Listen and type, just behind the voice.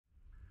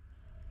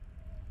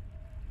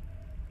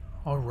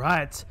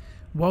Alright,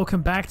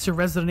 welcome back to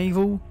Resident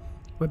Evil.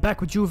 We're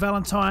back with Jill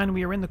Valentine.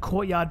 We are in the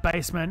courtyard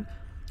basement,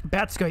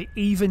 about to go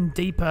even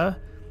deeper.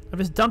 I've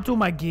just dumped all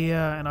my gear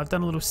and I've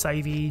done a little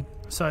savey,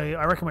 so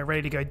I reckon we're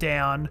ready to go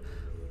down.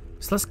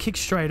 So let's kick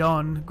straight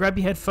on. Grab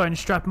your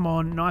headphones, strap them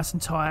on nice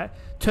and tight,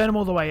 turn them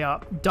all the way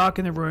up,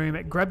 darken the room,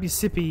 grab your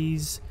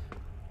sippies.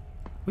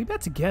 We're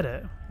about to get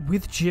it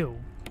with Jill.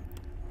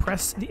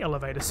 Press the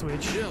elevator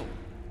switch. Jill!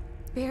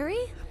 Barry?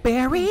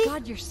 Barry? Oh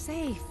God, you're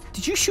safe.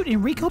 Did you shoot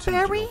Enrico,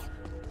 Barry?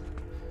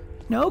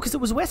 No, because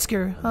it was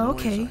Wesker. Oh,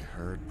 okay. The noise I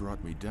heard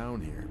brought me down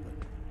here,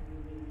 but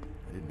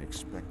I didn't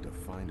expect to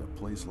find a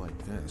place like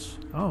this.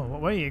 Oh, what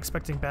were you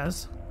expecting,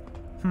 Baz?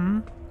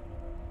 Have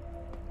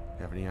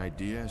any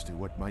idea as to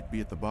what might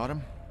be at the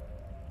bottom?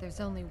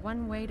 There's only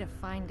one way to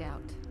find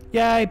out.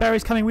 Yay,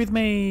 Barry's coming with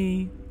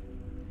me.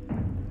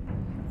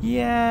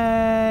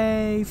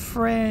 Yay,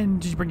 friend.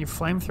 Did you bring your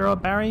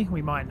flamethrower, Barry?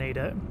 We might need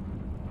it.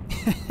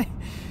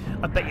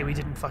 I bet you we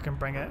didn't fucking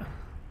bring it.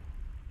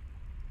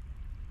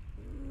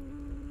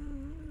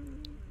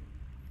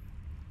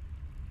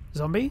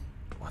 Zombie?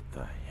 What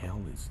the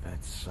hell is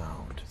that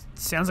sound?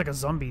 Sounds like a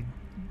zombie,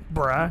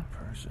 bruh.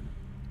 Person.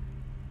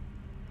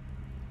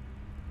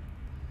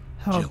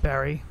 Oh, Jill.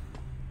 Barry.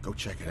 Go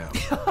check it out.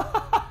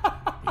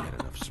 We had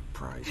enough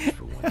surprises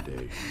for one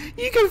day.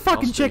 You can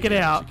fucking I'll stay check it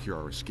here and out.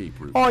 secure our escape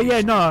route. Oh, yeah, in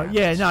case no, something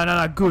yeah, happens.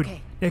 no, good.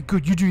 Okay. Yeah,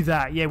 good, you do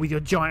that. Yeah, with your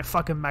giant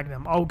fucking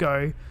magnum. I'll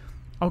go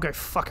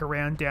fuck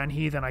around down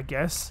here then, I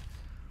guess.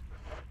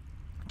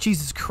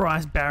 Jesus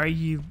Christ, Barry,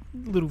 you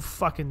little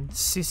fucking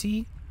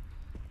sissy.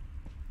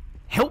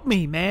 Help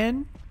me,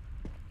 man.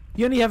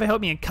 You only ever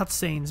help me in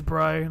cutscenes,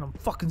 bro, and I'm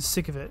fucking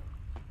sick of it.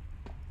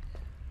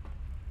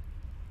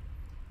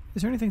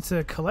 Is there anything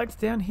to collect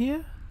down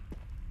here?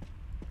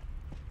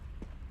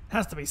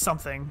 Has to be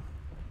something.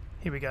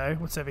 Here we go.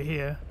 What's over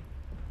here?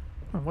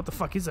 Oh, what the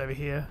fuck is over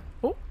here?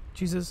 Oh,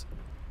 Jesus.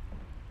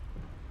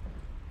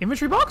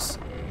 Inventory box?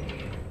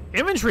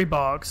 Inventory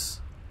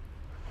box?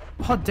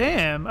 Oh,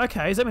 damn.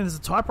 Okay, does that mean there's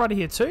a typewriter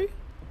here too?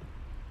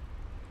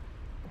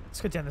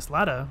 Let's go down this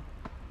ladder.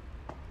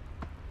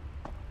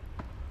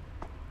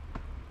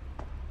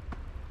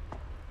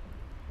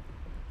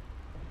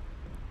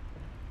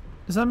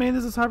 Does that mean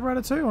there's a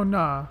typewriter too, or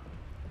nah?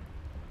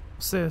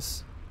 What's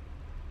this?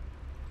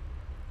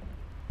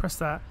 Press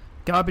that.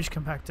 Garbage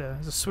compactor.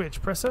 There's a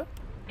switch. Press it.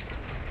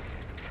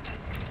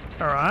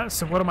 Alright,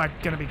 so what am I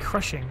going to be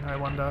crushing, I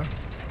wonder?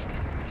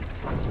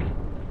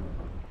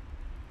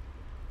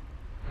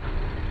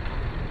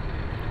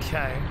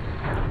 Okay.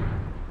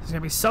 There's going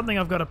to be something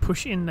I've got to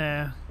push in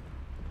there.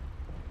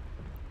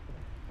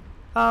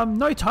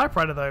 No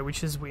typewriter though,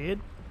 which is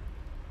weird.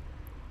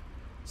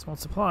 Small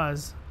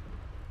supplies.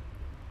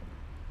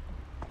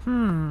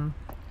 So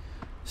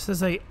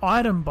there's a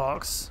item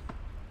box,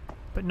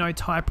 but no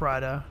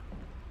typewriter.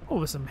 Oh,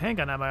 there's some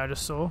handgun ammo I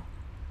just saw.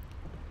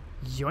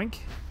 Yoink.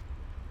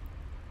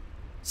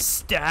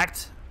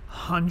 Stacked.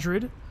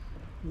 100.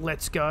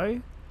 Let's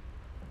go.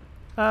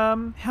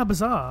 How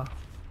bizarre.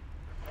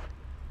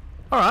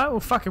 Alright, well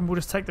fucking we'll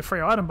just take the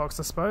free item box,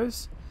 I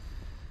suppose.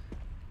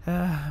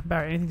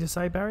 Barry, anything to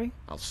say, Barry?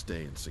 I'll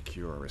stay and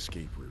secure our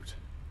escape route.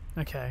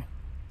 Okay.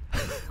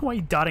 Why are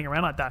you darting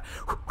around like that?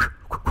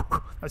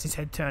 That's his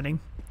head turning.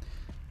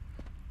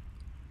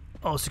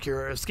 I'll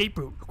secure our escape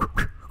route.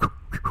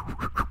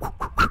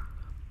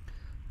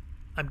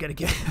 I'm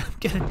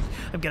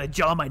gonna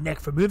jar my neck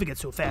for moving it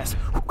so fast.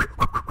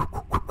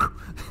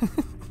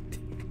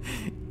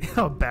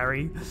 Oh,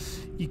 Barry,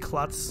 you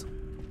klutz.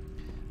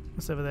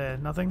 What's over there?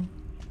 Nothing?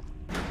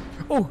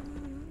 Oh!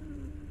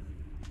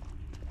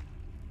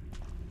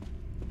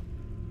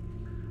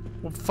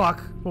 Well,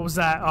 fuck. What was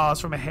that? Oh,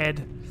 it's from a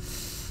head.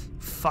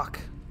 Fuck.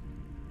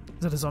 Is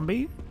that a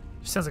zombie?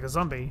 Sounds like a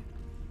zombie.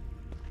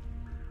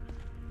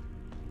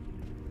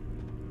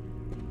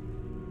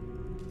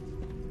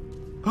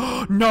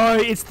 Oh no!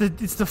 It's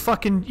the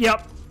fucking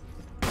yep.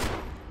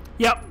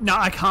 No,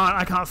 I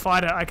can't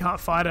fight it. I can't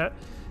fight it.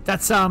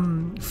 That's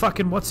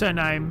fucking what's her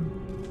name?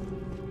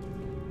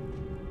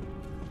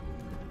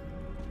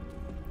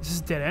 Is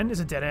this a dead end? It's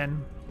a dead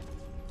end.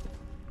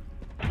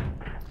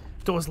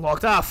 Door's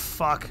locked. Ah,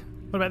 fuck.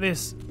 What about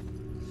this?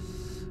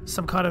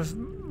 Some kind of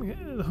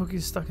the hook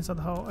is stuck inside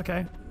the hole.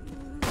 Okay.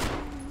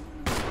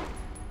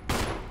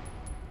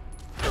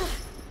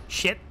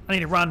 Shit! I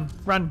need to run.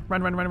 Run.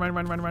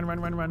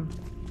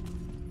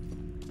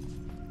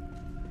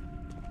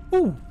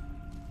 Ooh.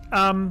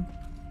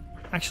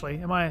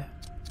 Actually, am I?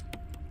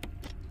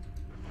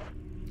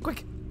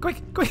 Quick!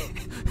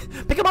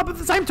 Pick him up at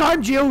the same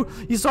time, Jill.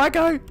 You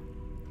psycho!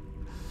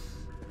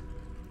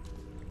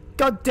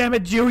 God damn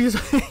it, Jill! You're so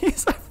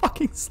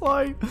fucking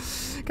slow.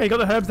 Okay, you got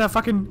the herbs now.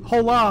 Fucking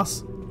whole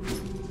ass.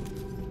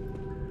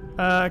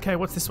 Okay,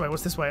 what's this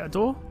way? A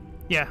door?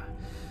 Yeah.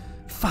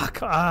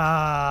 Fuck.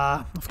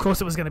 Of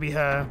course it was going to be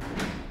her.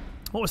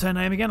 What was her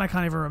name again? I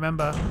can't even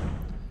remember.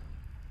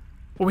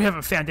 Well, we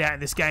haven't found out in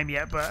this game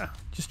yet, but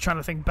just trying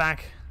to think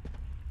back.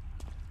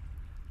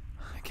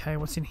 Okay,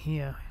 what's in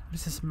here? What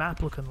is this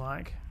map looking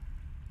like?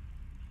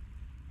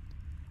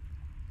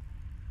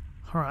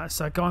 Alright,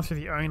 so I've gone through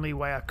the only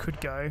way I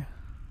could go.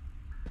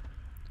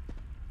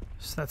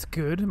 So that's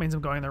good. It means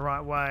I'm going the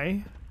right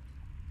way.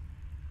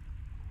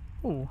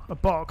 Ooh, a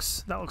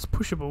box. That looks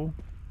pushable.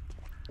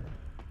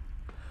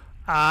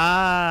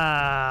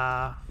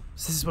 Ah,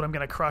 so this is what I'm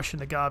going to crush in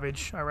the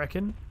garbage, I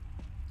reckon.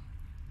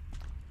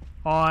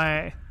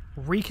 I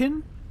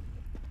reckon.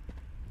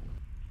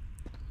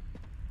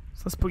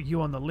 So let's put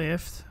you on the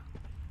left.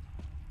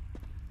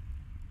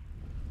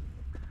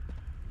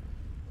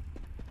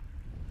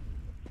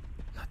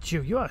 God,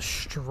 Jill, you are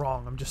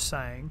strong, I'm just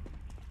saying.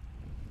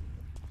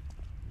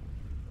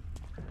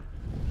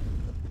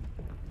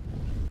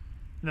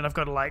 And then I've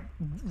got to like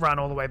run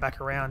all the way back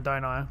around,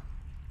 don't I?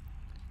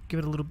 Give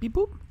it a little beep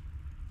boop.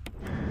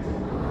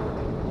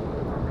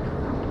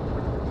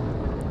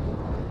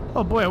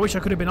 Oh boy, I wish I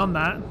could have been on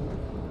that.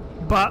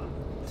 But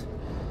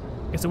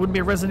I guess it wouldn't be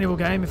a Resident Evil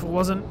game if it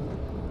wasn't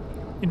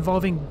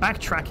involving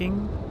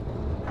backtracking.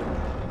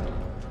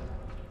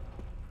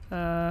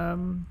 So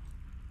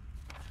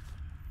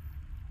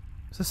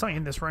there's something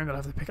in this room that I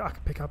have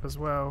to pick up as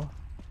well.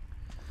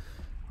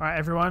 Alright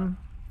everyone,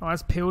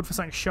 eyes peeled for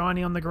something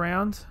shiny on the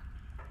ground.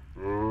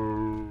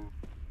 The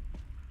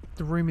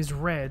room is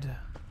red.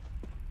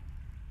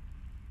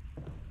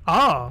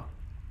 Ah!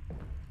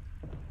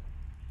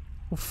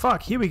 Well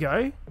fuck, here we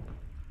go.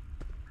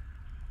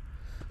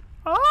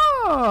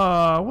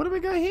 Oh, what do we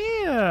got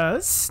here?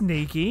 That's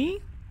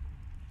sneaky.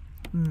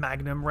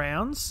 Magnum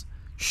rounds.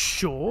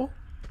 Sure.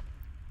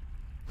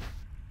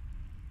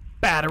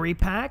 Battery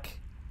pack.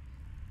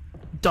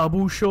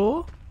 Double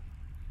sure.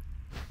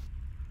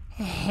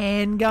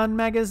 Handgun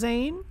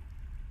magazine.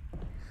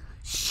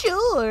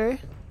 Sure.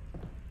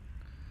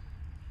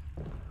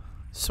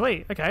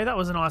 Sweet. Okay, that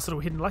was a nice little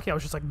hidden lucky. I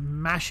was just like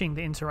mashing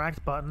the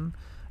interact button.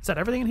 Is that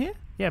everything in here?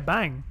 Yeah,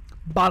 bang.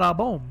 Bada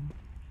boom.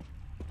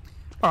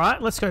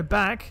 Alright, let's go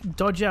back.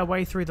 Dodge our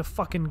way through the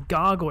fucking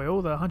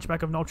gargoyle, the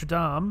Hunchback of Notre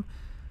Dame.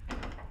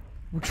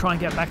 We'll try and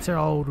get back to our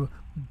old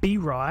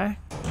B-Rye.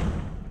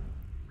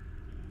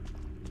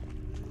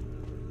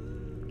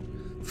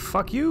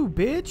 Fuck you,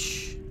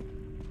 bitch.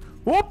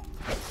 Whoop!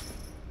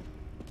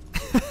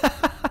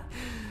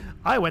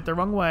 I went the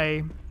wrong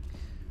way.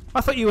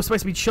 I thought you were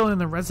supposed to be chilling in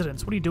the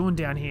residence. What are you doing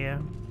down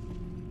here?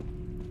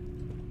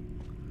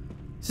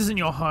 This isn't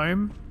your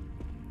home.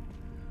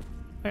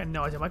 I got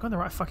no idea. Am I going the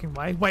right fucking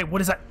way? Wait,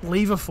 what is that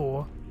lever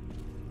for?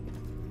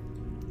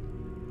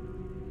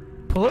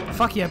 Pull it?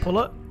 Fuck yeah, pull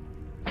it.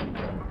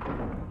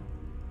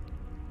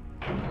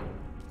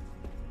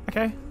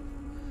 Okay.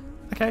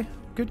 Okay.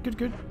 Good, good,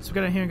 good. So we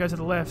go down here and go to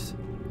the left.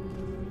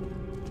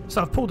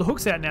 So I've pulled the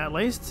hooks out now at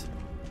least.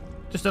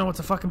 Just don't know what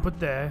to fucking put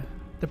there.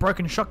 The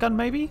broken shotgun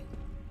maybe?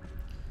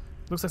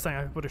 Looks like something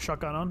I could put a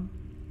shotgun on.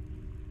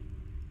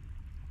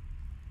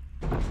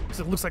 Because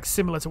it looks like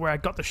similar to where I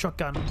got the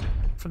shotgun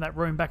from that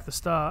room back at the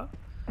start.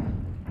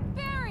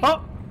 Barry!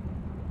 Oh!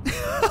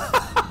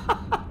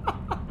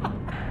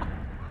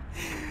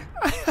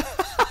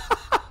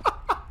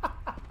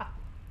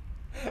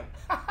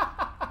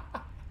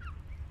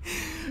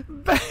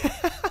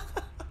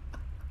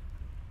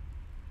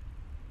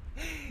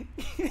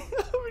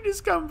 Let me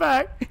just come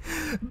back.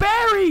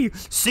 Barry!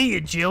 See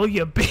you, Jill,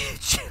 you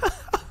bitch.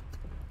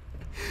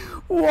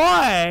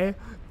 Why?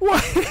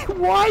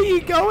 Why are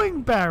you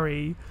going,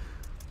 Barry?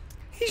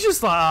 He's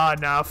just like,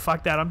 oh, nah,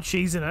 fuck that. I'm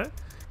cheesing it.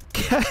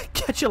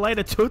 Catch you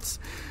later, toots.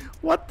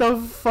 What the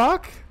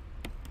fuck?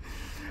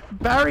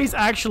 Barry's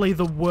actually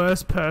the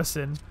worst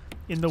person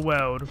in the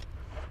world.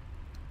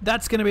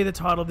 That's going to be the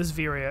title of this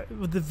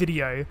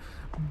video.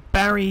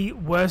 Barry,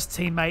 worst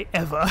teammate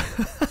ever.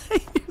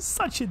 You're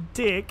such a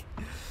dick.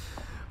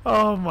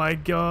 Oh my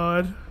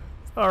god.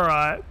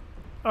 Alright.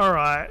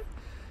 Alright.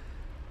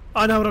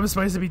 I know what I'm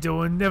supposed to be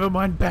doing. Never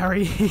mind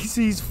Barry. He's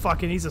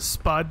a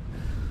spud.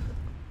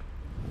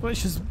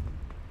 Let's just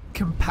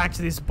compact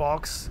this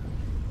box.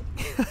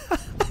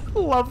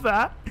 Love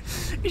that.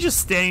 He's just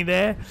standing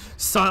there,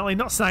 silently,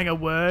 not saying a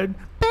word.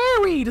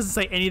 Barry! He doesn't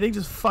say anything,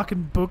 just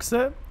fucking books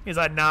it. He's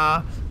like,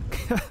 nah.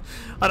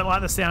 I don't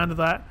like the sound of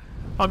that.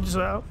 I'm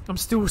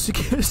still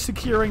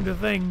securing the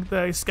thing,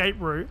 the escape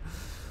route.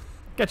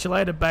 Catch you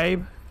later,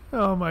 babe.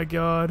 Oh my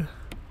god.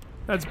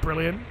 That's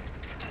brilliant.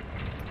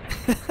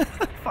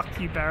 Fuck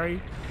you,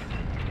 Barry.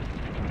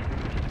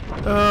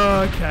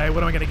 Okay,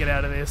 what am I going to get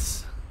out of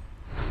this?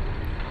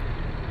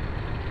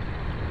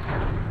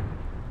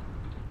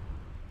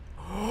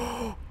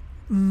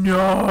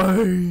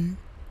 No!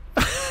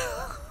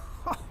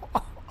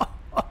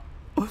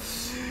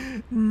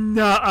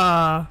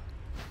 Nuh-uh.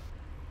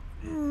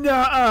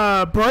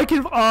 Nuh-uh.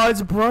 Broken? Oh,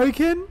 it's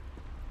broken?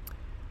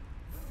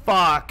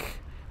 Fuck.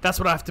 That's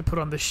what I have to put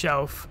on the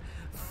shelf.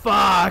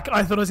 Fuck.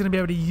 I thought I was going to be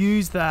able to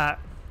use that.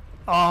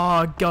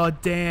 Oh,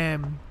 god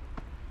damn.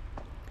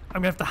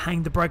 I'm going to have to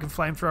hang the broken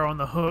flamethrower on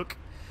the hook.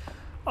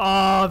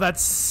 Oh, that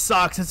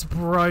sucks. It's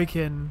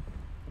broken.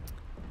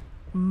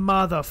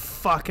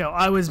 Motherfucker.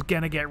 I was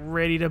going to get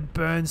ready to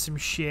burn some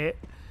shit.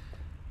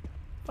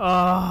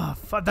 Oh,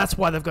 that's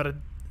why they've got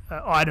an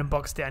item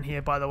box down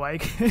here, by the way.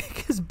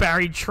 Because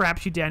Barry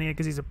traps you down here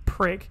because he's a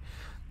prick.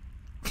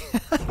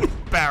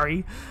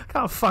 Barry,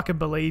 can't fucking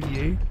believe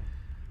you.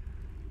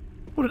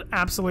 What an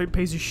absolute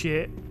piece of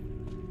shit.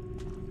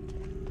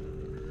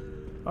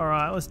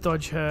 Alright, let's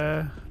dodge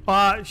her.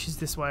 Ah, she's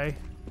this way.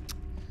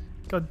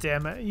 God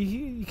damn it.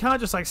 You can't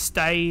just like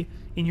stay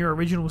in your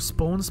original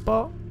spawn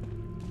spot.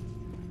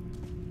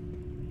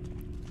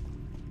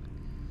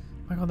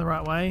 Am I going the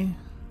right way?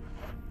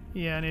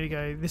 Yeah, I need to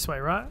go this way,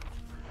 right?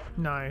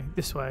 No,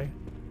 this way.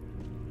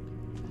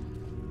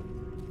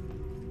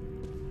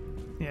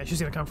 Yeah, she's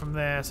gonna come from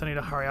there, so I need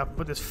to hurry up and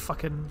put this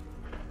fucking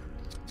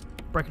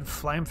breaking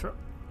flamethrower.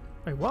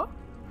 Wait, what?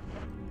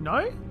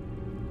 No?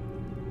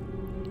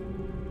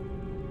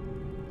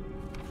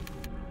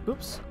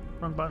 Oops,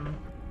 wrong button.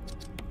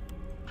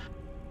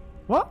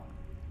 What?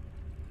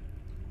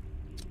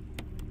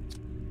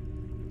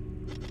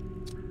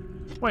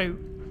 Wait.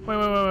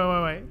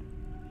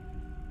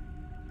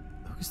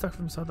 Look, he's stuck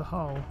from inside the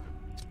hole.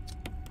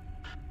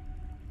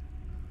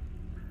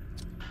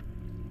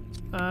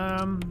 Do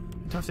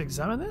I have to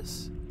examine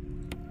this?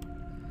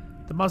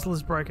 The muzzle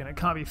is broken. It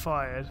can't be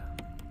fired.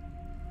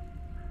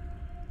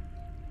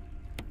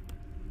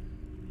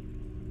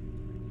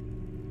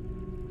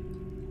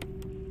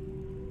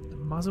 The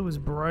muzzle is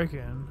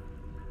broken.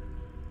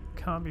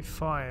 Can't be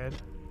fired.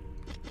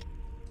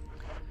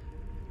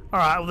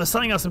 Alright, well there's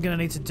something else I'm going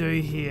to need to do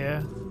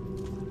here.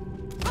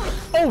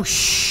 Oh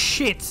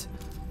shit!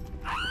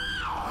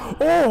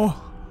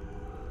 Oh!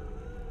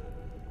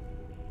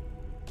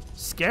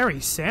 Scary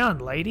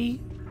sound,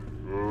 lady.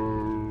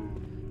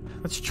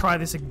 Let's try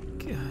this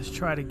again. Let's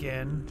try it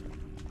again.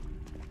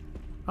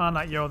 Oh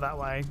no, you're all that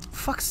way.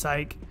 Fuck's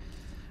sake.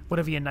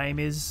 Whatever your name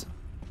is.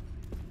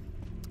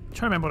 I'm trying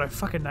to remember what her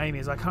fucking name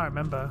is. I can't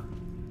remember.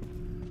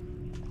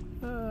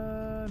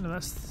 No,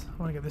 that's...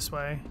 I want to go this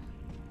way.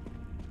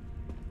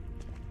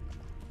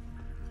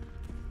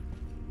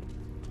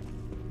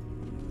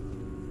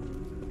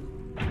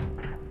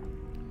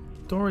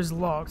 Door is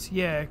locked.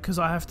 Yeah, because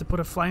I have to put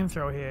a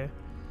flamethrower here.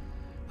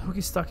 The hook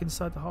is stuck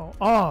inside the hole.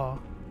 Oh!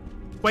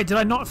 Wait, did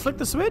I not flick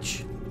the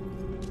switch?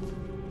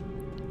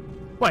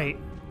 Wait.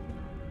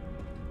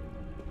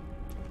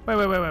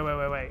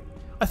 Wait.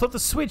 I thought the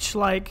switch,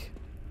 like,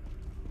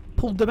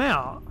 pulled them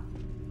out.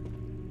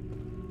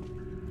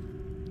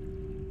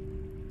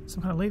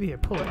 Some kind of lever here.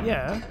 Pull it.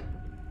 Yeah.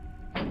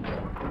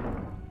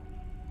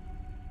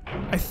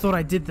 I thought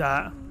I did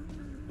that.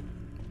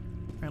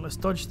 Alright, let's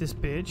dodge this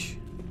bitch.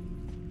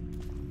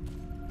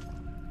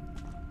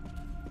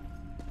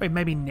 Wait,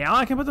 maybe now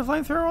I can put the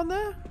flamethrower on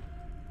there?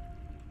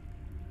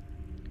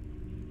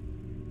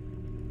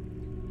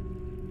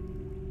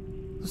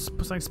 Let's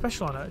put something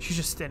special on it. She's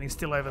just standing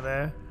still over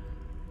there.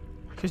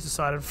 She's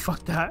decided,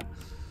 fuck that.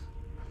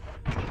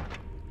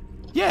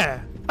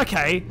 Yeah,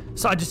 okay.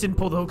 So I just didn't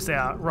pull the hooks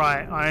out.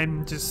 Right,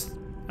 I'm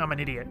an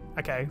idiot.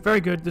 Okay, very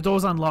good. The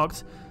door's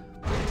unlocked.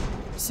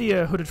 See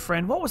a hooded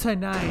friend. What was her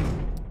name?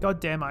 God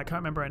damn it, I can't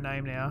remember her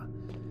name now.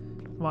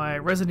 My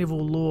Resident Evil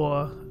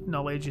lore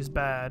knowledge is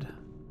bad.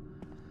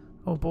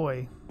 Oh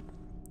boy.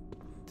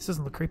 This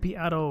doesn't look creepy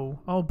at all.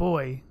 Oh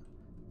boy.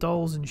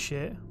 Dolls and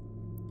shit.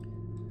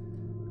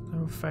 They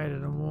were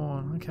faded and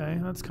worn. Okay,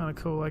 that's kind of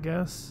cool, I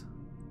guess.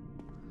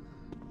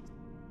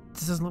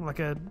 This doesn't look like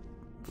a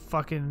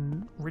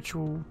fucking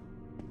ritual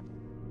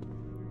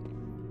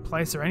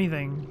place or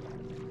anything.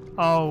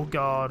 Oh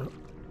god.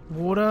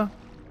 Water?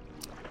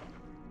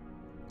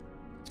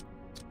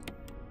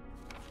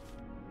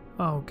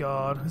 Oh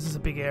god, this is a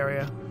big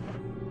area.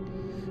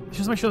 Let's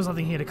just make sure there's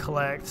nothing here to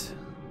collect.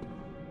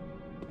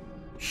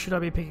 Should I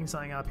be picking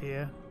something up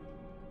here?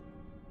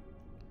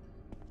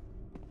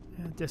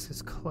 Yeah, desk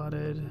is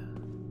cluttered.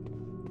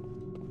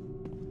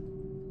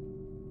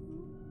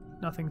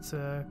 Nothing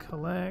to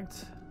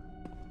collect.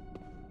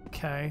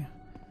 Okay.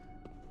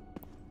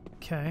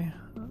 Okay.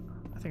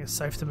 I think it's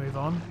safe to move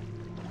on.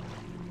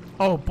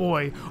 Oh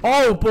boy.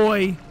 Oh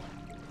boy!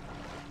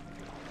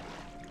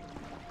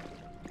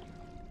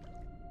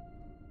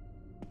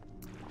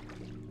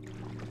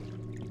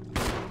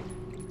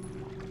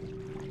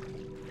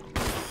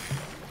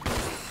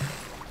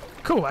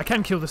 Cool, I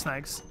can kill the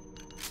snakes.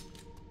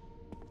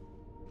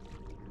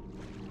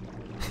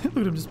 Look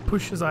at him just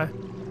push as I...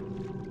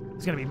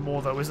 There's gonna be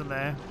more though, isn't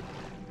there?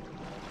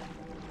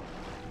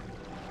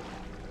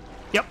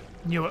 Yep,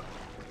 knew it.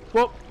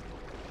 Whoop!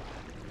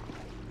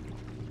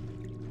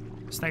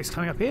 Snakes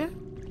coming up here?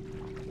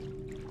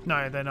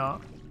 No, they're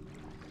not.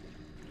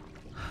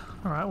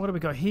 Alright, what do we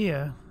got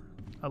here?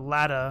 A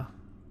ladder.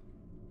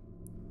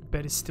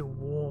 Bed is still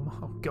warm.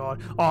 Oh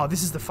god. Oh,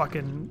 this is the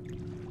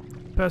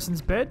fucking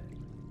person's bed?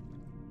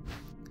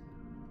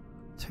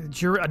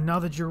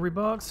 Another jewelry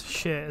box?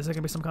 Shit, is there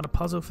gonna be some kind of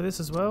puzzle for this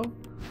as well?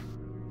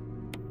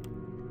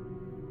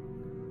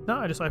 No,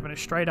 I just open it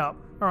straight up.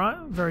 Alright,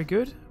 very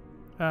good.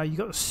 You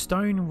got the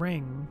stone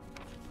ring.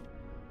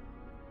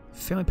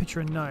 Family picture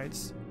and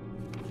notes.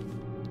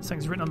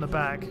 Something's written on the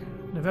back.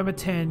 November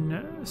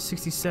 10,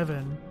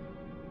 67.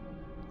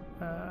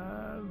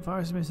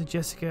 Virus Administered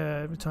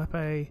Jessica, type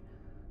A.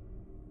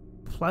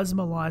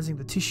 Plasmalizing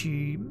the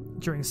tissue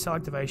during cell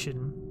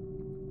activation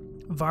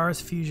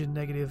Virus fusion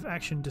negative.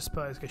 Action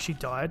disposed. Okay, she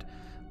died.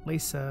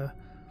 Lisa.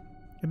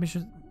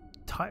 Emission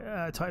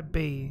type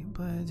B.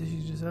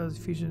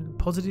 Fusion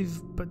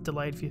positive but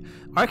delayed fusion.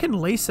 I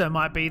reckon Lisa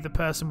might be the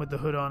person with the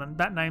hood on, and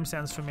that name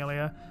sounds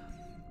familiar.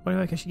 Body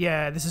location.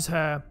 Yeah, this is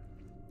her.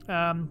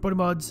 Body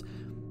mods.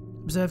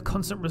 Observe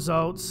constant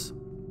results.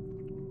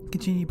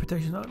 Continue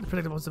protective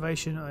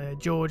observation.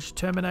 George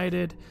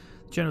terminated.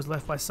 Journal was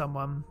left by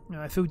someone.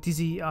 I feel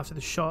dizzy after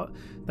the shot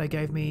they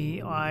gave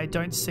me. I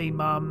don't see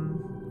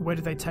Mum. Where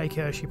did they take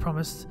her? She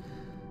promised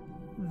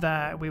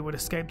that we would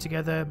escape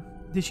together.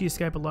 Did she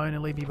escape alone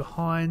and leave me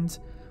behind?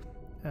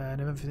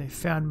 November 15th.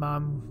 Found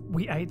Mum.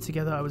 We ate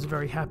together. I was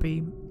very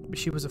happy. But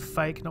she was a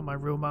fake, not my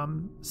real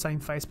mum. Same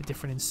face but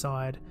different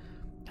inside.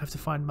 Have to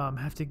find Mum.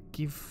 Have to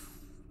give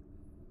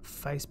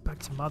face back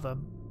to Mother.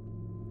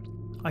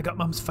 I got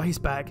Mum's face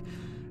back.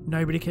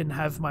 Nobody can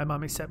have my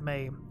mum except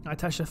me. I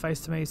attached her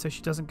face to me so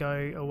she doesn't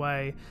go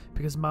away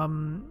because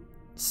Mum's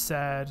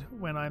sad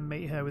when I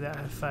meet her without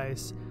her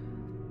face.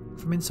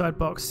 From inside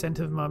box, scent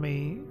of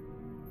mummy.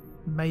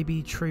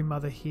 Maybe true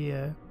mother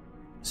here.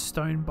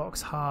 Stone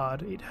box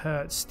hard. It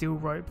hurts. Steel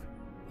rope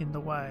in the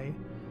way.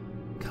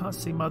 Can't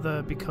see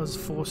mother because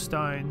 4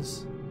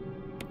 stones.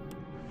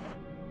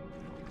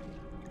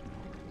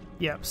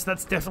 Yep, so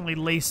that's definitely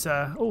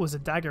Lisa. Oh, there's a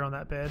dagger on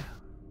that bed.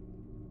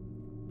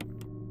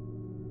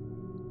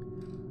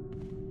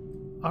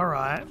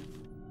 Alright.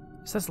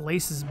 So that's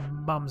Lisa's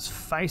mum's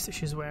face that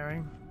she's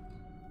wearing.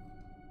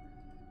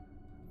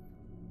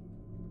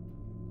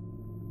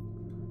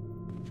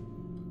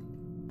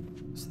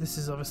 So this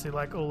is obviously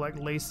like all like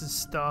Lisa's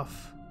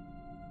stuff.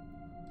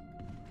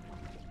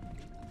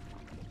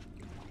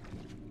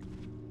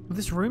 Well,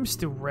 this room's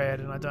still red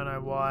and I don't know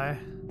why.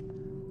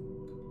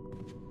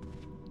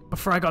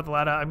 Before I got the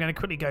ladder, I'm going to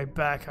quickly go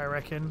back, I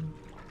reckon.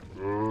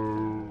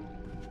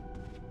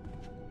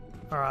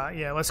 Alright,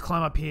 yeah, let's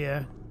climb up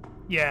here.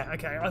 Yeah,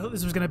 okay. I thought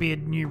this was going to be a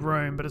new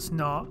room, but it's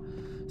not.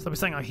 So there's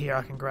something over here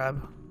I can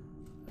grab.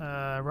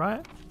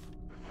 Right?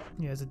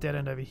 Yeah, there's a dead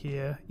end over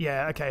here.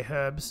 Yeah, okay,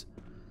 herbs.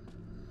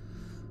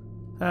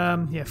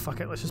 Yeah,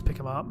 fuck it. Let's just pick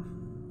them up.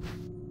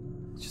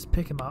 Let's just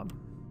pick them up.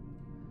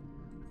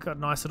 Got a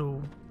nice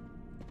little...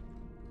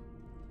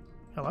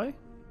 Hello?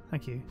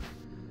 Thank you.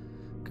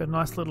 Got a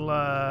nice little,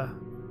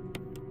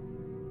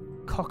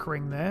 cock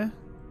ring there.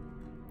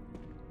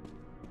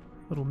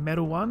 Little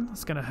metal one.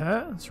 It's going to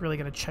hurt. It's really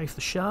going to chafe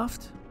the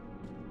shaft.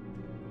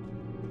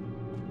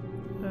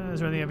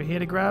 Is there anything over here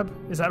to grab?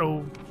 Is that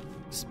all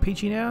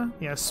peachy now?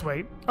 Yeah,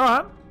 sweet.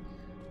 Alright.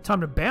 Time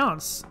to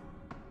bounce.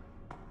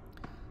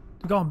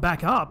 We're going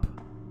back up.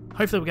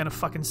 Hopefully we're going to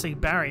fucking see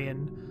Barry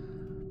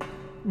and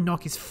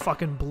knock his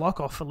fucking block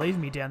off for leaving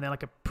me down there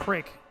like a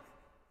prick.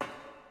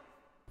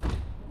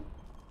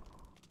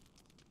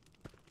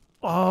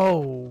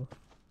 Oh.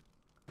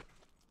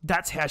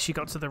 That's how she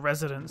got to the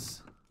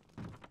residence.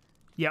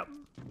 Yep.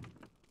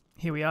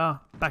 Here we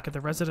are, back at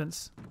the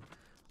residence.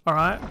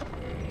 Alright.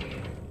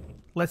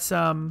 Let's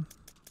dump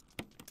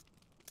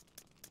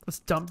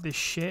this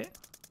shit.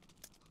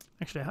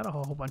 Actually, I had a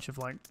whole bunch of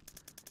like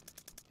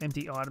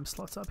empty item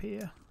slots up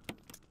here.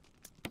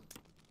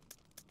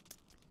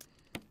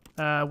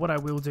 What I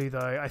will do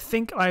though, I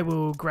think I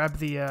will grab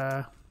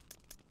the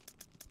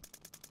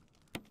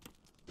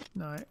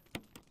no.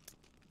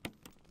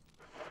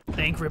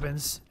 The ink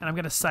ribbons, and I'm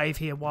gonna save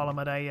here while I'm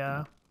at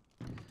a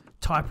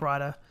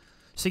typewriter.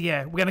 So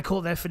yeah, we're gonna call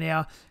it there for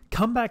now.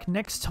 Come back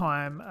next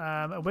time.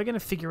 We're gonna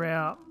figure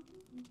out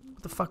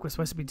what the fuck we're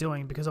supposed to be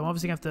doing because I'm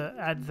obviously gonna have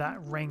to add that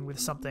ring with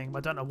something, but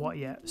I don't know what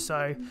yet.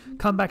 So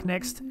come back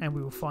next and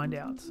we will find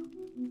out.